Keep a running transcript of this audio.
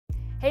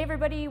Hey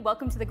everybody,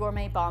 welcome to the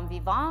Gourmet Bon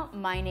Vivant.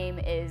 My name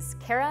is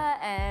Cara,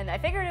 and I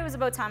figured it was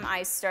about time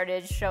I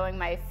started showing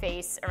my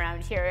face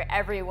around here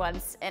every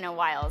once in a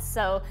while.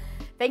 So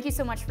thank you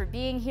so much for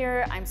being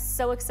here. I'm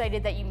so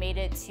excited that you made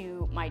it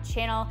to my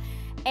channel.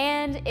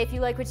 And if you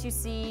like what you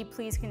see,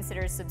 please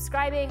consider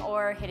subscribing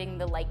or hitting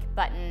the like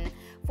button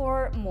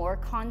for more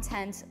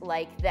content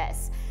like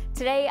this.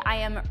 Today I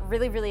am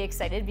really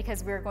excited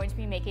because we're going to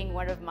be making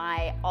one of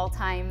my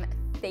all-time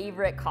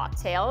favorite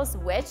cocktails,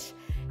 which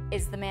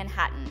is the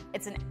Manhattan.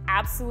 It's an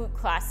absolute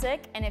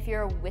classic, and if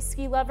you're a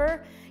whiskey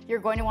lover, you're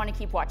going to want to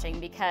keep watching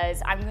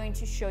because I'm going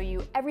to show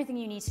you everything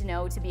you need to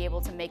know to be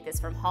able to make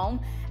this from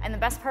home. And the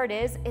best part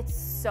is, it's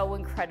so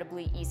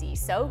incredibly easy,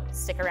 so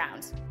stick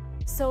around.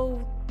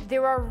 So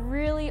there are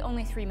really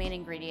only three main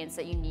ingredients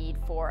that you need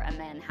for a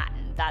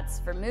Manhattan. That's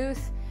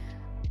vermouth,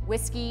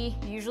 whiskey,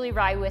 usually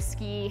rye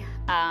whiskey,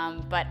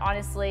 but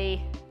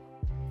honestly,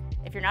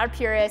 if you're not a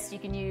purist, you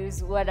can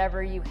use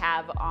whatever you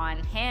have on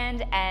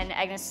hand, and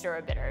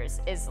Angostura bitters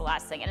is the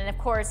last thing. And then of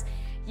course,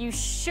 you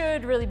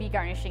should really be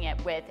garnishing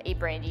it with a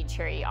brandied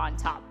cherry on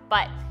top.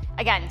 But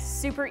again,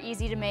 super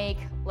easy to make.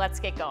 Let's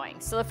get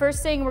going. So the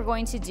first thing we're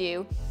going to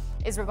do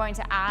is we're going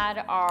to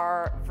add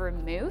our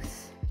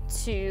vermouth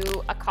to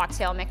a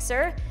cocktail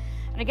mixer.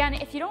 And again,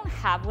 if you don't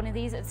have one of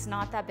these, it's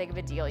not that big of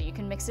a deal. You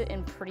can mix it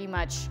in pretty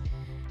much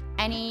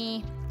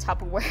any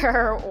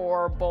Tupperware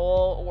or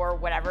bowl or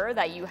whatever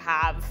that you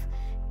have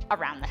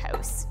around the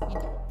house.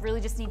 You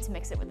really just need to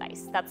mix it with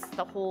ice. That's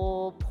the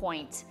whole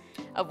point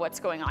of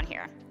what's going on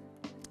here.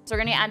 So we're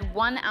gonna add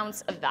 1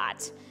 ounce of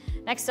that.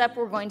 Next up,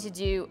 we're going to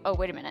do, oh,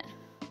 wait a minute.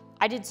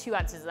 I did 2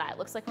 ounces of that. It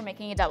looks like we're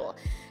making a double.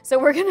 So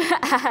we're gonna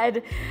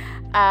add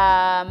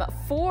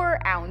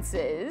 4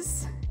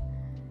 ounces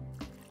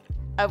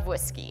of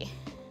whiskey.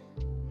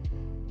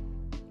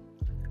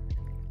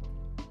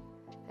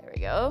 There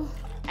we go.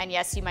 And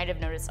yes, you might have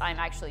noticed I'm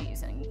actually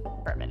using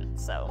bourbon,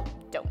 so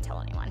don't tell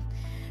anyone.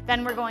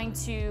 Then we're going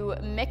to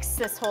mix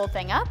this whole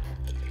thing up,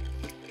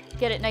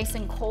 get it nice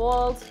and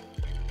cold.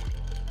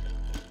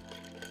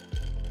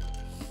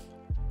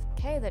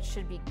 Okay, that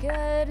should be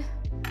good.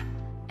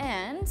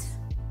 And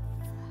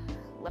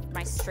left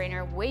my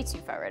strainer way too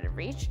far out of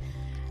reach.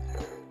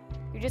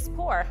 You just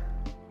pour.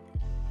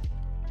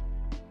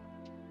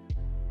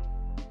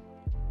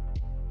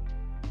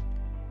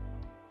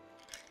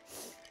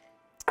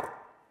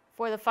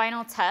 For the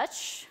final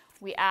touch,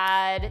 we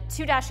add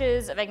 2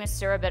 dashes of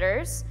Angostura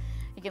bitters.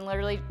 You can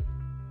literally,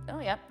 oh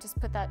yeah, just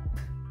put that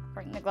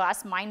right in the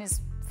glass. Mine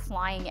is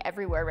flying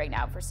everywhere right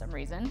now for some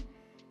reason.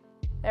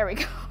 There we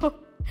go,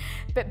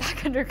 bit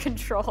back under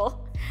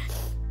control.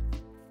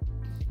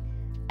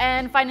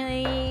 And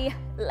finally,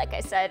 like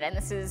I said, and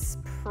this is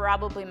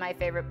probably my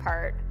favorite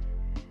part,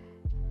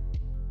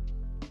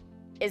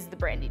 is the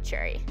brandied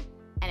cherry.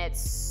 And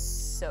it's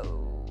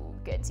so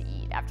good to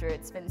eat after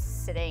it's been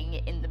sitting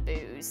in the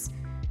booze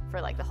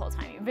for like the whole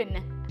time you've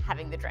been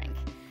having the drink.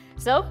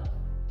 So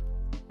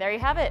there you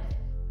have it.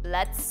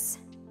 Let's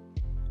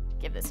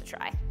give this a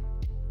try.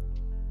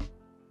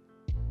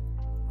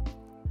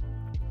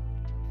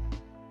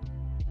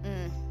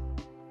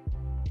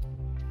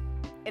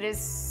 It is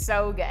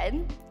so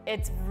good.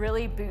 It's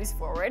really booze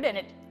forward, and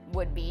it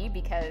would be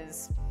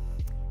because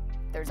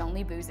there's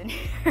only booze in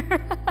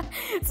here.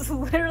 It's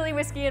literally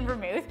whiskey and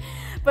vermouth.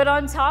 But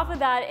on top of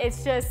that,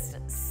 it's just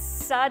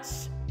such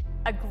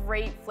a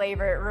great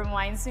flavor. It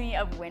reminds me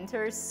of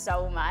winter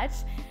so much.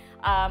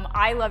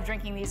 I love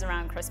drinking these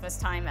around Christmas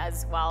time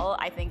as well.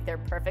 I think they're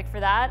perfect for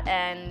that.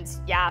 And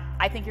yeah,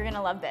 I think you're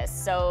gonna love this.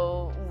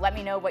 So let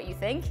me know what you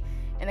think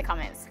in the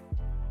comments.